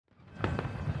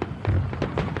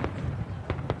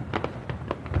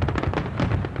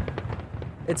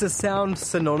It's a sound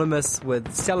synonymous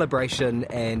with celebration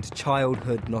and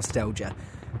childhood nostalgia.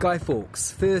 Guy Fawkes,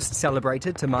 first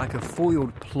celebrated to mark a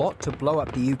foiled plot to blow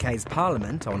up the UK's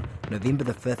Parliament on November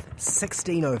the 5th,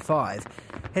 1605,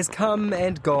 has come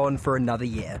and gone for another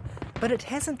year. But it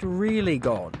hasn't really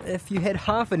gone. If you had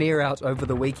half an ear out over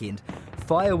the weekend,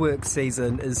 fireworks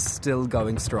season is still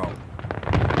going strong.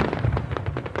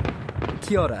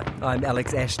 Kia ora, I'm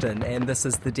Alex Ashton and this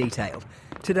is The Detail.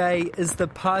 Today is the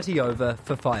party over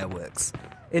for fireworks.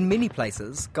 In many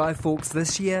places, Guy Fawkes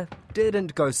this year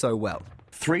didn't go so well.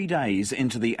 3 days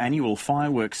into the annual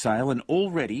fireworks sale and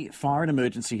already Fire and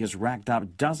Emergency has racked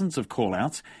up dozens of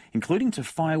call-outs, including to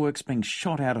fireworks being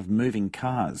shot out of moving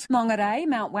cars. Maunga,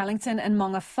 Mount Wellington and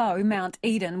Maunga, Mount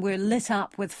Eden were lit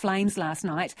up with flames last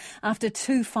night after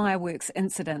 2 fireworks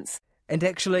incidents. And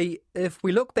actually, if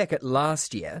we look back at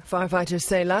last year... Firefighters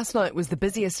say last night was the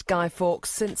busiest Guy Fawkes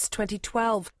since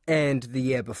 2012. And the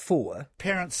year before...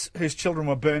 Parents whose children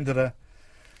were burned at a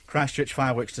Christchurch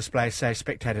fireworks display say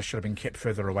spectators should have been kept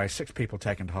further away. 6 people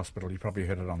taken to hospital. You probably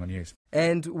heard it on the news.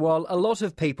 And while a lot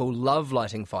of people love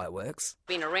lighting fireworks...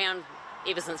 Been around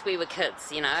ever since we were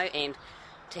kids, and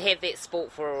to have that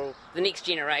sport for the next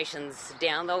generations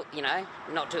down,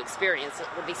 not to experience it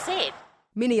would be sad.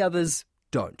 Many others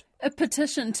don't. A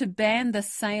petition to ban the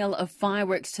sale of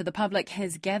fireworks to the public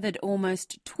has gathered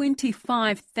almost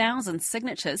 25,000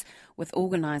 signatures, with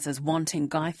organisers wanting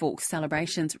Guy Fawkes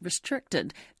celebrations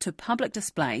restricted to public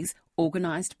displays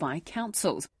organised by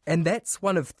councils. And that's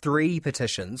one of 3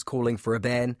 petitions calling for a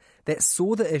ban that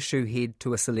saw the issue head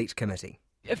to a select committee.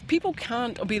 If people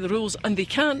can't obey the rules, and they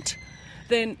can't,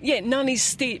 then, nanny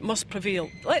state must prevail.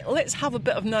 Let's have a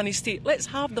bit of nanny state. Let's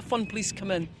have the fun police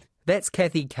come in. That's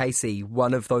Kathy Casey,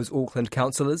 one of those Auckland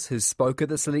councillors who spoke at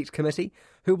the Select Committee,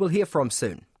 who we'll hear from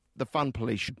soon. The fun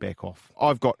police should back off.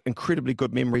 I've got incredibly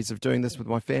good memories of doing this with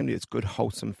my family. It's good,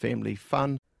 wholesome family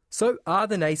fun. So are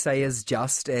the naysayers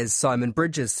just, as Simon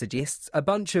Bridges suggests, a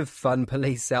bunch of fun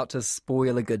police out to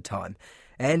spoil a good time?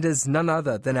 And is none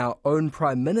other than our own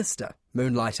Prime Minister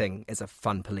moonlighting as a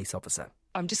fun police officer?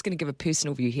 I'm just going to give a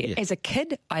personal view here. Yeah. As a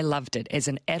kid, I loved it. As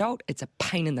an adult, it's a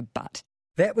pain in the butt.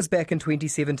 That was back in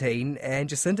 2017, and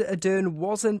Jacinda Ardern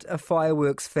wasn't a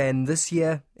fireworks fan this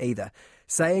year either,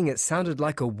 saying it sounded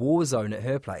like a war zone at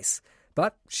her place.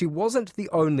 But she wasn't the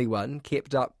only one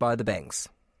kept up by the bangs.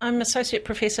 I'm Associate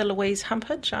Professor Louise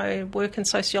Humpage. I work in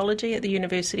sociology at the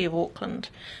University of Auckland.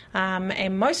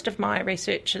 And most of my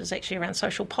research is actually around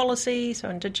social policy, so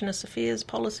Indigenous affairs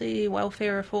policy,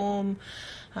 welfare reform,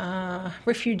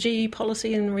 refugee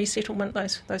policy and resettlement,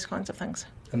 those kinds of things.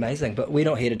 Amazing, but we're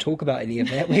not here to talk about any of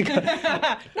that.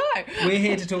 We're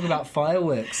here to talk about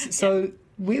fireworks. So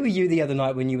where were you the other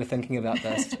night when you were thinking about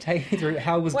this? Take me through,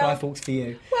 how was Guy Fawkes for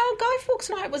you? Well, Guy Fawkes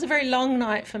night was a very long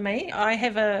night for me. I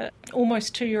have a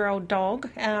almost 2-year-old dog,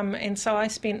 and so I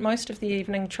spent most of the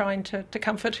evening trying to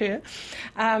comfort her.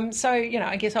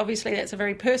 I guess obviously that's a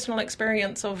very personal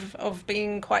experience of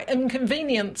being quite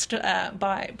inconvenienced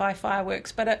by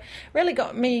fireworks, but it really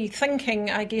got me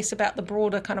thinking, I guess, about the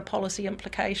broader kind of policy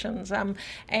implications. I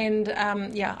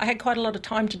had quite a lot of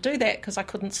time to do that because I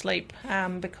couldn't sleep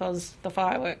because the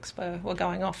fireworks were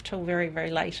going off till very,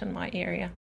 very late in my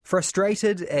area.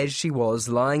 Frustrated as she was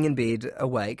lying in bed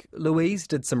awake, Louise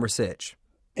did some research.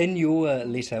 In your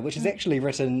letter, which is actually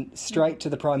written straight to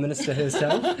the Prime Minister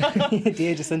herself,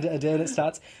 Dear Jacinda Ardern, it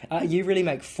starts, you really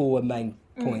make 4 main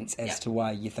points as to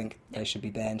why you think they should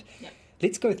be banned. Yep.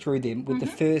 Let's go through them, with the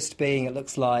first being it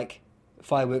looks like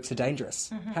fireworks are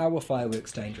dangerous. How are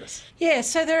fireworks dangerous? Yeah,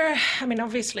 so there are,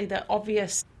 obviously the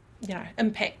obvious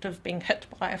impact of being hit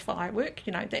by a firework,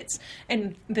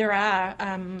 and there are,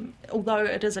 although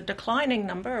it is a declining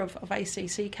number of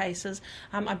ACC cases,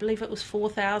 I believe it was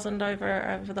 4,000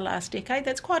 over the last decade.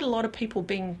 That's quite a lot of people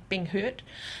being hurt.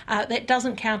 That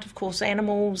doesn't count, of course,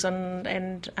 animals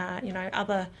and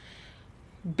other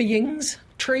beings,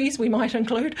 trees we might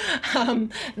include,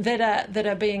 that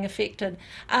are being affected.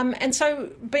 And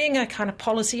so being a kind of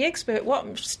policy expert,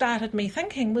 what started me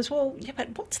thinking was,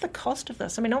 but what's the cost of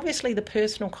this? Obviously the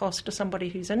personal cost to somebody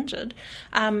who's injured.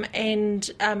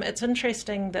 It's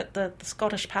interesting that the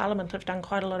Scottish Parliament have done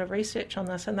quite a lot of research on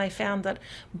this, and they found that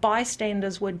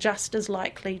bystanders were just as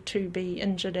likely to be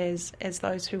injured as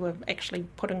those who were actually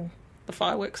putting the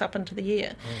fireworks up into the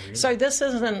air. Oh, really? So this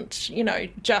isn't,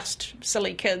 just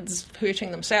silly kids hurting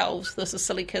themselves. This is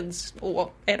silly kids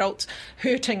or adults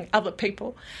hurting other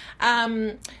people.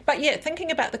 Thinking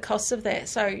about the costs of that.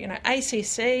 So,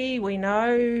 ACC, we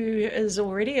know, is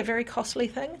already a very costly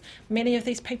thing. Many of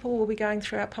these people will be going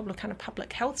through our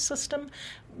public health system.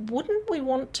 Wouldn't we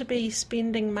want to be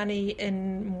spending money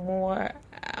in more...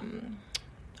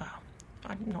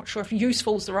 I'm not sure if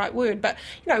useful is the right word, but,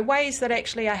 ways that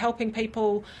actually are helping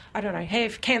people,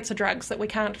 have cancer drugs that we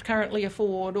can't currently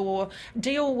afford, or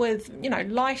deal with,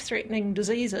 life-threatening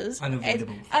diseases.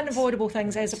 Unavoidable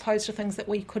things as opposed to things that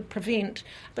we could prevent.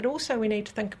 But also we need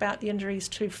to think about the injuries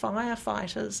to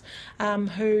firefighters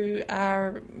who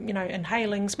are,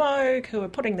 inhaling smoke, who are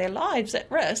putting their lives at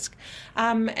risk.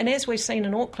 And as we've seen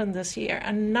in Auckland this year,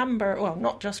 a number, well,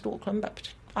 not just Auckland, but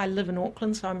I live in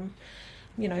Auckland, so I'm,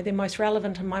 they're most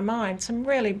relevant in my mind, some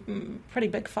really pretty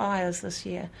big fires this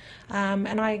year.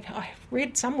 And I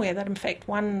read somewhere that, in fact,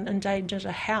 one endangered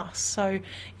a house. So,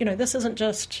 this isn't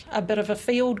just a bit of a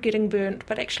field getting burnt,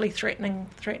 but actually threatening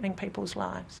people's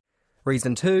lives.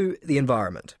 Reason 2, the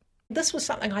environment. This was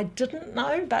something I didn't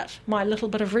know, but my little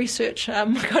bit of research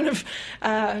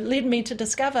led me to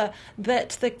discover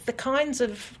that the kinds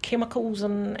of chemicals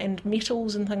and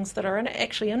metals and things that are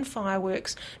actually in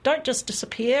fireworks don't just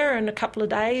disappear in a couple of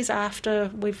days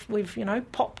after we've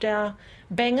popped our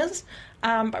bangers,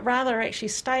 but rather actually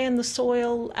stay in the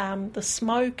soil. The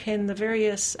smoke and the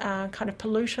various kind of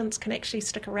pollutants can actually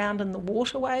stick around in the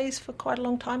waterways for quite a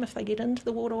long time if they get into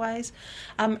the waterways.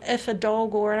 If a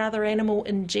dog or another animal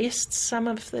ingests some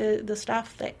of the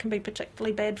stuff, that can be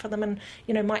particularly bad for them and,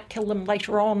 might kill them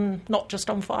later on, not just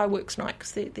on fireworks night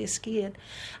because they're scared.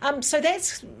 So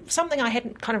that's something I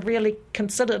hadn't kind of really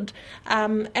considered.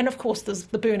 And, of course, there's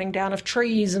the burning down of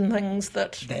trees and things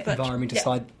that environmental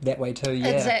side that way too, yeah.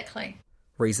 Exactly.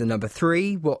 Reason number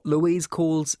 3, what Louise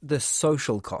calls the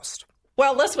social cost.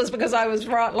 Well, this was because I was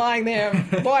lying there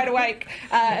wide awake,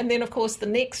 and then, of course, the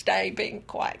next day being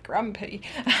quite grumpy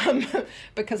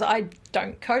because I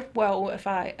don't cope well if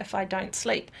I don't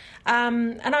sleep.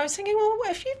 And I was thinking, well,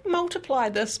 if you multiply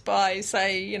this by,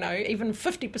 say, even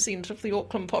 50% of the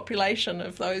Auckland population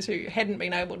of those who hadn't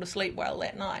been able to sleep well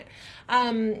that night,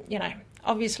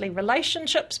 obviously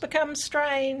relationships become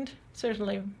strained.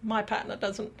 Certainly my partner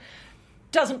doesn't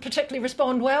particularly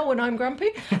respond well when I'm grumpy.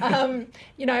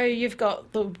 You've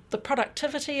got the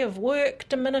productivity of work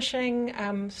diminishing.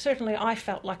 Certainly I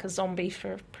felt like a zombie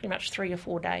for pretty much 3 or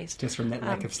 4 days. Just from that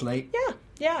lack of sleep?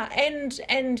 Yeah.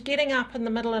 And getting up in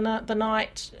the middle of the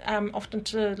night, often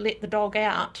to let the dog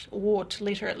out or to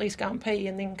let her at least go and pee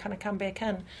and then kind of come back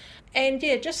in. And,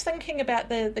 just thinking about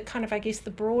the kind of, I guess,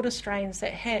 the broader strains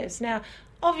that has. Now,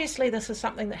 obviously this is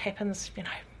something that happens,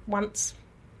 once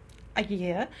a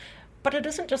year. But it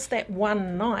isn't just that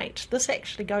one night. This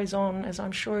actually goes on, as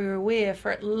I'm sure you're aware,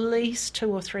 for at least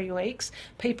 2 or 3 weeks.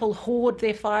 People hoard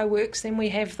their fireworks, then we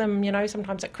have them,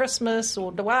 sometimes at Christmas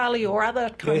or Diwali or other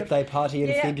kind birthday party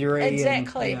in February.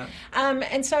 Exactly.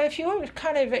 And so if you're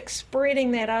kind of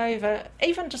spreading that over,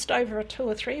 even just over a 2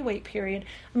 or 3 week period,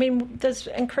 I mean, there's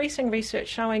increasing research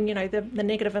showing, the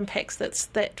negative impacts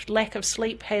that lack of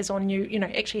sleep has on you,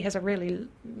 actually has a really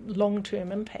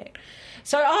long-term impact.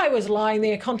 So I was lying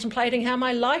there contemplating how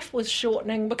my life was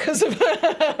shortening because of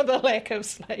the lack of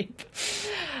sleep.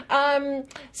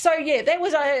 That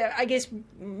was, I guess,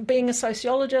 being a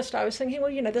sociologist, I was thinking,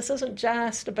 well, this isn't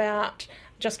just about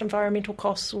just environmental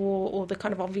costs or the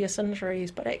kind of obvious injuries,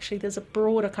 but actually there's a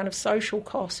broader kind of social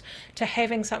cost to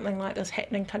having something like this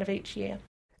happening kind of each year.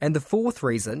 And the 4th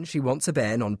reason she wants a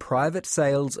ban on private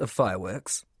sales of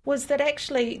fireworks was that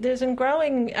actually there's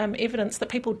growing evidence that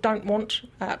people don't want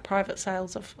private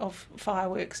sales of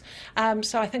fireworks.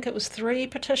 So I think it was 3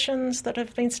 petitions that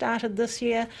have been started this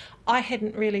year. I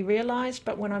hadn't really realised,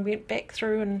 but when I went back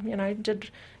through and,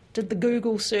 did the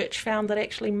Google search, found that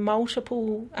actually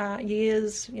multiple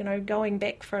years, going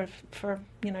back for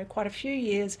quite a few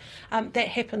years, that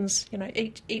happens,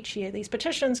 each year. These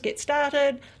petitions get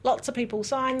started, lots of people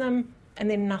sign them, and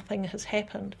then nothing has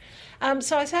happened.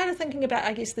 So I started thinking about,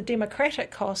 I guess, the democratic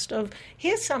cost of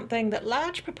here's something that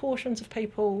large proportions of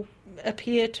people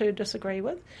appear to disagree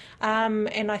with.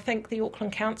 And I think the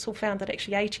Auckland Council found that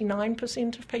actually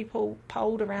 89% of people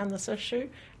polled around this issue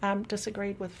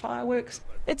disagreed with fireworks.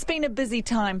 It's been a busy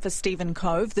time for Stephen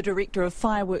Cove, the director of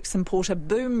fireworks importer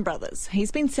Boom Brothers.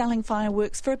 He's been selling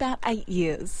fireworks for about 8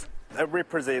 years. It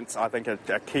represents, I think, a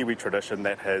Kiwi tradition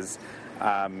that has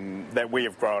that we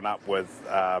have grown up with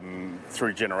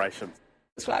through generations.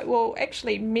 It's like, well,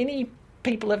 actually, many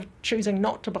people are choosing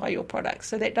not to buy your products,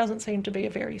 so that doesn't seem to be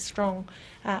a very strong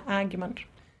argument.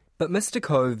 But Mr.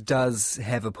 Cove does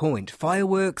have a point.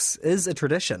 Fireworks is a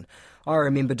tradition. I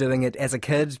remember doing it as a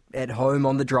kid at home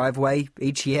on the driveway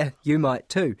each year. You might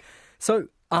too. So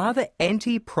are the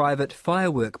anti-private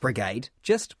firework brigade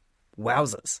just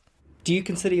wowzers? Do you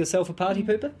consider yourself a party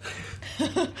pooper?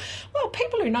 Well,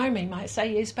 people who know me might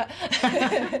say yes, but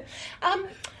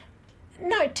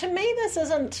no, to me this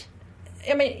isn't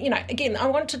I mean, you know, again, I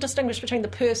want to distinguish between the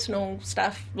personal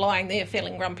stuff, lying there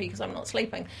feeling grumpy because I'm not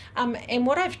sleeping, and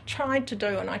what I've tried to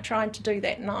do, and I tried to do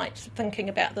that night, thinking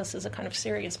about this as a kind of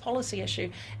serious policy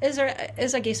issue, is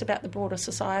I guess, about the broader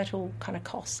societal kind of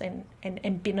costs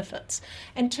and benefits.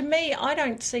 And to me, I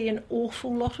don't see an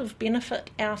awful lot of benefit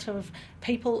out of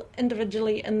people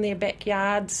individually in their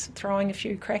backyards throwing a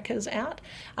few crackers out.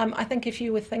 I think if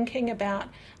you were thinking about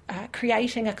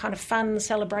creating a kind of fun,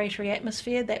 celebratory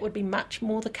atmosphere, that would be much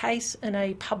more the case in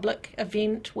a public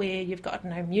event where you've got,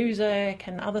 music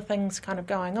and other things kind of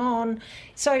going on.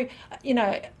 So,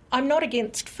 I'm not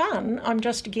against fun, I'm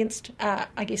just against,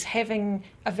 I guess, having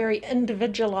a very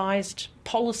individualised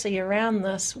policy around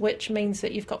this, which means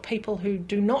that you've got people who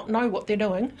do not know what they're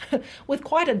doing with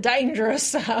quite a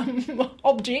dangerous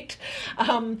object,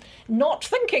 not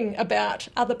thinking about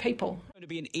other people. To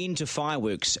be an end to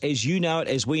fireworks, as you know it,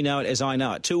 as we know it, as I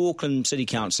know it. 2 Auckland City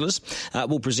councillors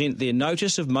will present their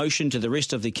notice of motion to the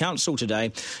rest of the council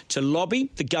today to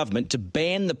lobby the government to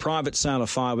ban the private sale of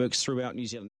fireworks throughout New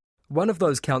Zealand. One of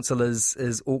those councillors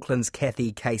is Auckland's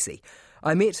Kathy Casey.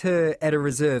 I met her at a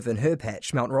reserve in her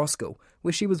patch, Mount Roskill,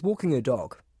 where she was walking her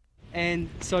dog. And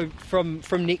so from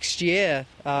next year,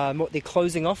 they're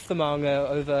closing off the maunga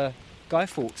over Guy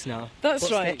Fawkes now. That's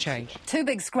What's right. That change? 2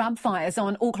 big scrub fires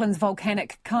on Auckland's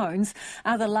volcanic cones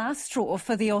are the last straw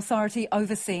for the authority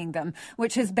overseeing them,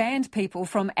 which has banned people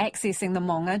from accessing the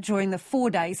maunga during the 4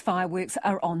 days fireworks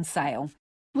are on sale.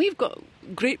 We've got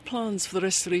great plans for the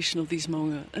restoration of these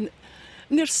maunga, and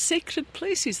they're sacred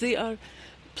places. They are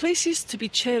places to be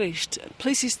cherished,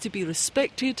 places to be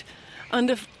respected, and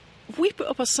if we put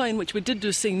up a sign, which we did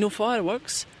do, saying no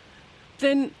fireworks,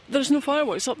 then there's no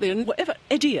fireworks up there. And whatever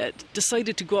idiot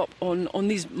decided to go up on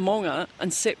these maunga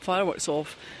and set fireworks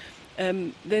off,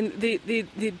 then they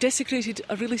desecrated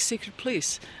a really sacred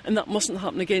place, and that mustn't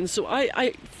happen again. So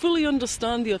I fully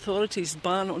understand the authorities'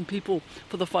 ban on people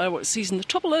for the fireworks season. The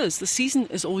trouble is, the season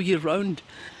is all year round.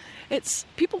 It's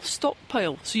people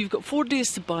stockpile, so you've got 4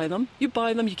 days to buy them. You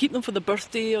buy them, you keep them for the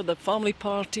birthday or the family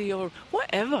party or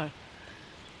whatever.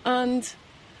 And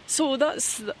so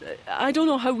I don't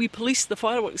know how we police the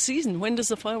fireworks season. When does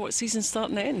the fireworks season start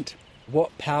and end?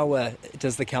 What power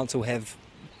does the council have?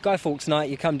 Guy Fawkes night,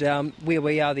 you come down where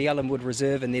we are, the Ellenwood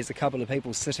Reserve, and there's a couple of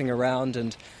people sitting around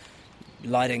and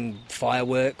lighting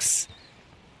fireworks.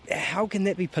 How can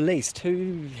that be policed?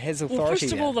 Who has authority? Well,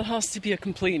 first of all, there has to be a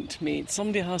complaint made.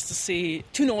 Somebody has to say,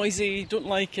 too noisy, don't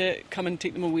like it, come and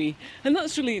take them away. And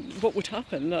that's really what would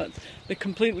happen. That the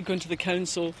complaint would go into the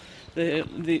council,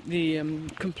 the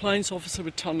compliance officer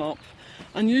would turn up,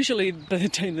 and usually by the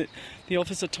time that the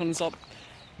officer turns up,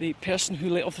 the person who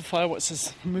let off the fireworks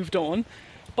has moved on.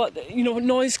 But,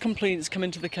 noise complaints come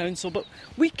into the council, but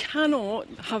we cannot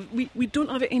have, we don't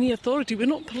have any authority. We're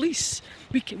not police.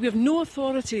 We have no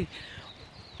authority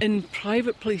in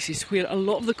private places where a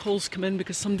lot of the calls come in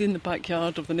because somebody in the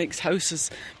backyard of the next house has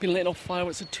been letting off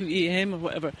fireworks at 2 a.m. or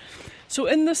whatever. So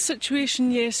in this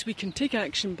situation, yes, we can take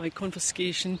action by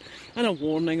confiscation and a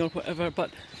warning or whatever, but,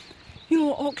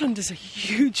 Auckland is a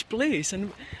huge place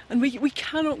and we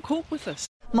cannot cope with this.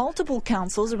 Multiple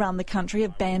councils around the country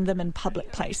have banned them in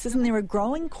public places, and there are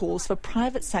growing calls for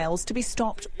private sales to be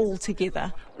stopped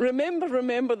altogether. Remember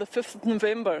the 5th of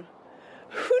November.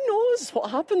 Who knows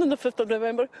what happened on the 5th of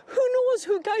November? Who knows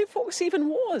who Guy Fawkes even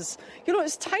was?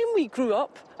 It's time we grew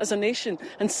up as a nation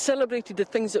and celebrated the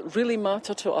things that really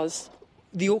matter to us.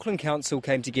 The Auckland Council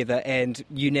came together and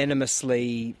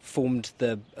unanimously formed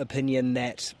the opinion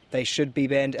that they should be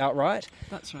banned outright.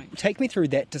 That's right. Take me through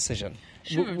that decision.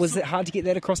 Sure. Was it hard to get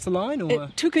that across the line? Or?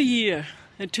 It took a year.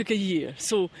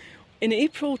 So in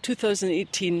April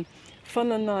 2018,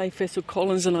 Fun and I, Fessel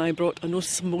Collins and I brought a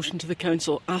notice of motion to the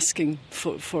council asking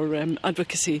for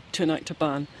advocacy to enact a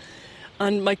ban.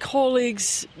 And my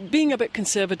colleagues, being a bit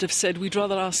conservative, said we'd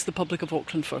rather ask the public of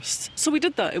Auckland first. So we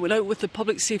did that. It went out with the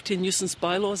Public Safety and Nuisance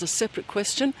Bylaw as a separate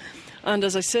question. And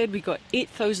as I said, we got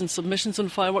 8,000 submissions on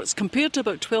fireworks compared to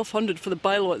about 1,200 for the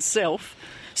bylaw itself.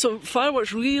 So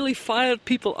fireworks really fired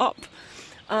people up.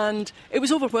 And it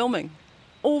was overwhelming.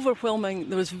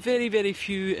 There was very, very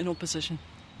few in opposition.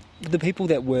 The people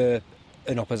that were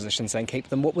in opposition saying keep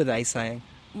them, what were they saying?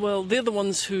 Well, they're the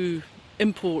ones who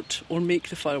import or make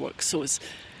the fireworks, so it's,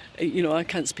 I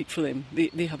can't speak for them.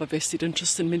 They have a vested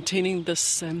interest in maintaining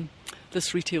this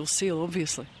retail sale,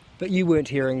 obviously. But you weren't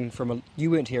hearing from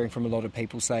a lot of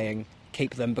people saying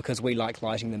keep them because we like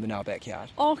lighting them in our backyard.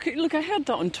 Oh, look, I heard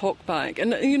that on Talkback,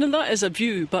 and that is a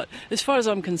view. But as far as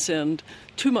I'm concerned,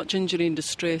 too much injury and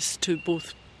distress to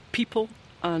both people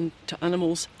and to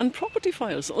animals and property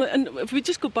fires. And if we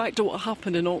just go back to what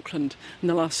happened in Auckland in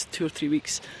the last 2 or 3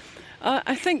 weeks,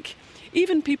 I think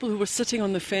even people who were sitting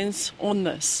on the fence on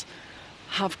this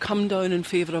have come down in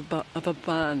favour of a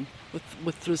ban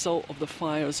with the result of the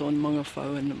fires on Maunga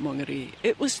Fau and Maungaree.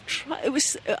 It was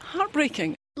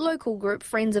heartbreaking. Local group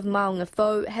Friends of Maunga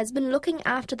Fau has been looking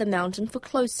after the mountain for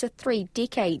close to 3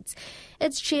 decades.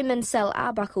 Its chairman, Sal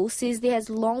Arbuckle, says there has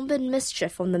long been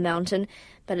mischief on the mountain,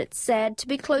 but it's sad to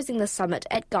be closing the summit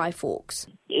at Guy Fawkes.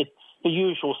 It's the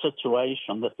usual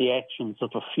situation that the actions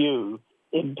of a few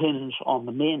impinge on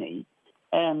the many,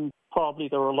 and probably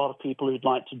there are a lot of people who'd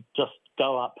like to just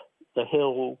go up the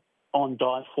hill on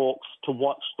Guy Fawkes to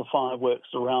watch the fireworks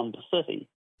around the city.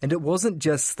 And it wasn't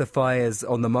just the fires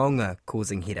on the Maunga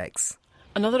causing headaches.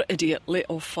 Another idiot let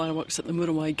off fireworks at the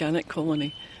Murawai Gannet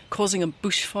colony, causing a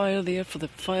bushfire there for the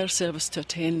fire service to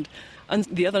attend. And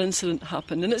the other incident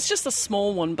happened, and it's just a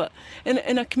small one, but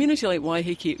in a community like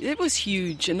Waiheke, it was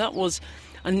huge, and that was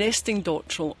a nesting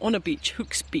dotterel on a beach,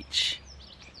 Hooks Beach.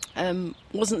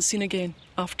 Wasn't seen again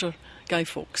after Guy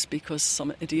Fawkes because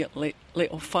some idiot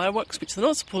let off fireworks, which they're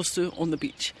not supposed to, on the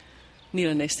beach near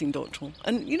a nesting dotterel.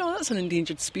 And, that's an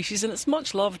endangered species and it's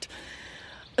much loved.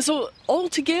 So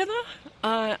altogether,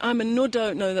 I'm in no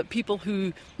doubt now that people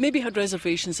who maybe had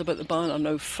reservations about the ban are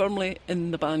now firmly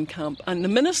in the ban camp. And the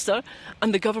Minister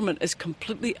and the government is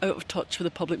completely out of touch with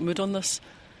the public mood on this.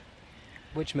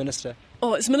 Which Minister?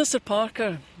 Oh, it's Minister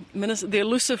Parker, the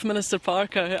elusive Minister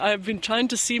Parker. I've been trying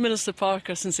to see Minister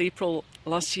Parker since April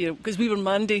last year because we were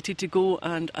mandated to go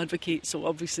and advocate, so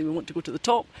obviously we want to go to the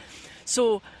top.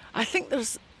 So I think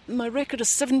my record is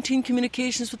 17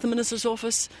 communications with the Minister's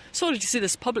office. Sorry to say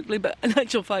this publicly, but in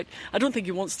actual fact, I don't think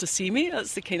he wants to see me.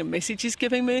 That's the kind of message he's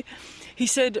giving me. He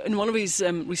said in one of his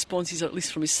responses, or at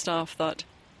least from his staff, that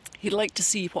he'd like to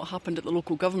see what happened at the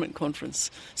local government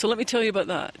conference. So let me tell you about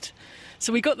that.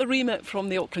 So we got the remit from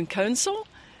the Auckland Council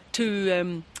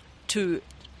to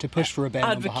push for a ban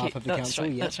advocate. On behalf of the council.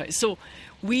 Right, that's right. So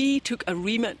we took a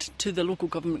remit to the local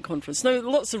government conference. Now,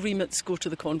 lots of remits go to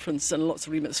the conference and lots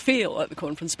of remits fail at the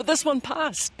conference, but this one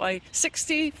passed by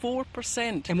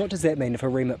 64%. And what does that mean if a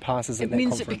remit passes at that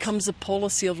conference? It means it becomes the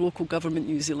policy of local government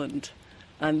New Zealand.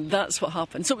 And that's what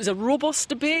happened. So it was a robust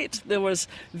debate. There was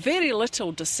very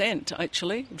little dissent,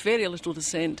 actually, very little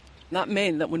dissent. That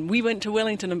meant that when we went to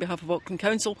Wellington on behalf of Auckland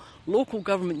Council, local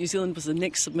government New Zealand was the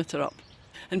next submitter up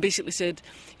and basically said,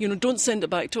 don't send it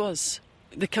back to us.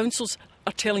 The councils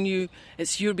are telling you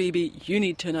it's your baby, you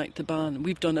need to enact the ban.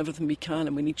 We've done everything we can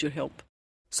and we need your help.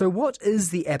 So what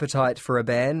is the appetite for a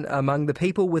ban among the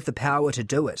people with the power to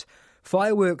do it?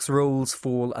 Fireworks rules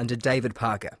fall under David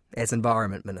Parker as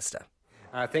Environment Minister.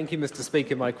 Thank you, Mr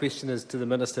Speaker. My question is to the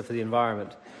Minister for the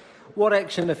Environment. What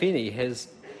action, if any, has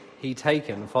he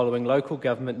taken following local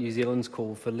government New Zealand's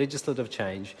call for legislative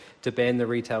change to ban the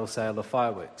retail sale of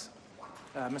fireworks?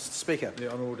 Mr Speaker. The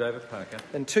Honourable David Parker.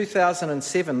 In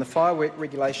 2007, the firework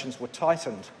regulations were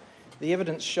tightened. The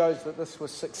evidence shows that this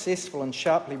was successful in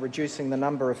sharply reducing the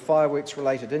number of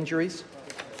fireworks-related injuries.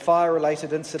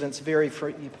 Fire-related incidents vary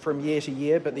from year to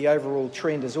year, but the overall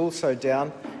trend is also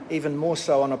down, even more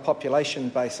so on a population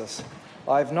basis.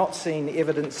 I have not seen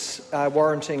evidence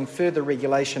warranting further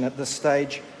regulation at this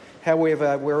stage.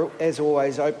 However, we're, as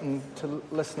always, open to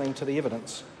listening to the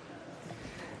evidence.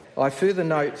 I further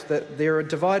note that there are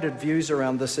divided views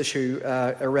around this issue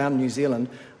around New Zealand.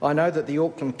 I know that the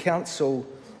Auckland Council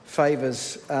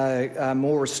favours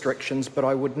more restrictions, but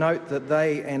I would note that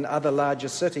they and other larger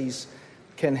cities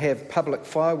can have public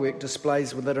firework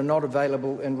displays that are not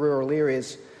available in rural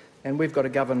areas, and we've got to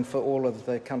govern for all of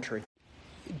the country.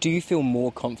 Do you feel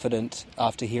more confident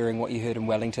after hearing what you heard in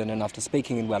Wellington and after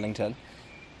speaking in Wellington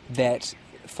that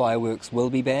fireworks will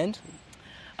be banned?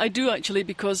 I do, actually,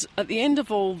 because at the end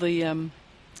of all the,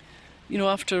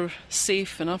 after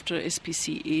SAFE and after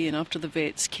SPCA and after the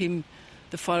vets came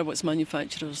the fireworks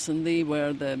manufacturers, and they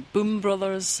were the Boom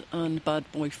Brothers and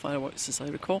Bad Boy Fireworks, as I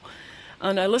recall.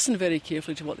 And I listened very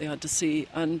carefully to what they had to say,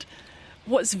 and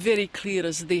what's very clear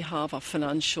is they have a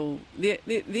financial...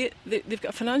 They've got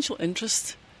a financial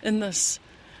interest in this,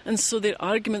 and so their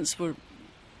arguments were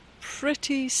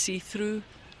pretty see-through,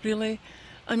 really.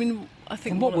 I mean, I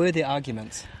think... And what were their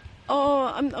arguments? Oh,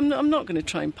 I'm not going to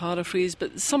try and paraphrase,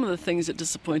 but some of the things that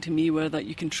disappointed me were that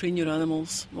you can train your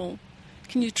animals. Well,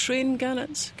 can you train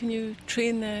gannets? Can you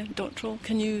train the dotterel?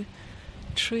 Can you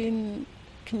train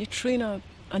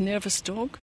a nervous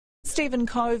dog? Stephen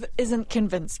Cove isn't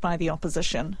convinced by the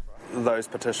opposition. Those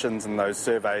petitions and those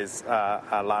surveys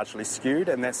are largely skewed,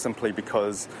 and that's simply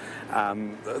because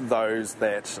those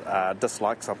that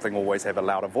dislike something always have a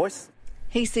louder voice.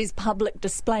 He says public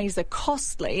displays are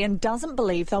costly and doesn't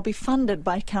believe they'll be funded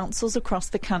by councils across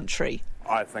the country.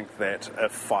 I think that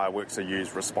if fireworks are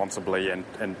used responsibly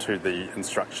and to the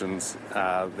instructions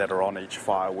that are on each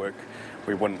firework,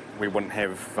 we wouldn't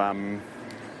have, I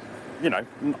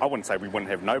wouldn't say we wouldn't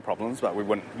have no problems, but we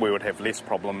would have less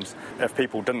problems. If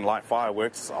people didn't like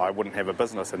fireworks, I wouldn't have a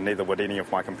business, and neither would any of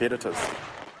my competitors.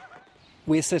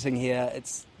 We're sitting here,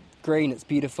 it's green, it's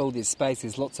beautiful, there's space,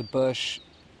 there's lots of bush.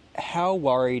 How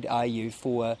worried are you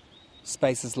for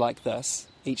spaces like this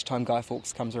each time Guy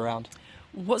Fawkes comes around?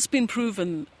 What's been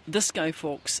proven this Guy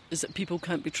Fawkes is that people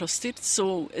can't be trusted,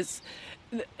 so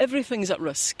everything's at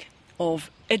risk of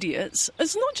idiots.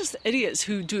 It's not just idiots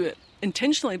who do it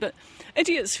intentionally, but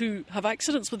idiots who have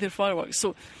accidents with their fireworks.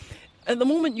 So at the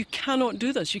moment you cannot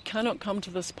do this. You cannot come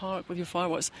to this park with your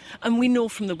fireworks. And we know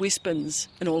from the waste bins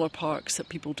in all our parks that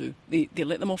people do. They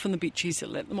let them off on the beaches, they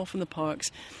let them off in the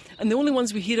parks. And the only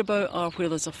ones we hear about are where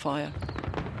there's a fire.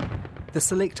 The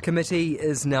Select Committee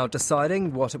is now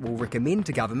deciding what it will recommend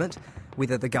to government.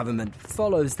 Whether the government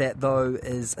follows that, though,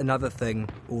 is another thing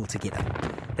altogether.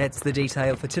 That's The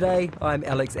Detail for today. I'm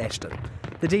Alex Ashton.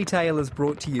 The Detail is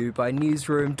brought to you by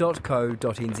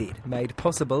newsroom.co.nz, made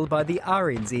possible by the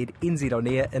RNZ NZ On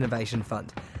Air Innovation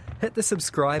Fund. Hit the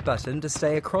subscribe button to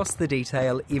stay across The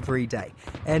Detail every day.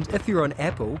 And if you're on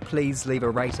Apple, please leave a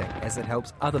rating, as it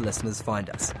helps other listeners find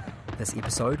us. This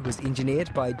episode was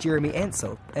engineered by Jeremy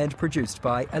Ansell and produced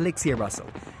by Alexia Russell.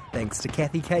 Thanks to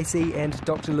Kathy Casey and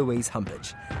Dr. Louise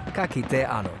Humbridge. Ka kite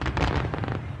anō.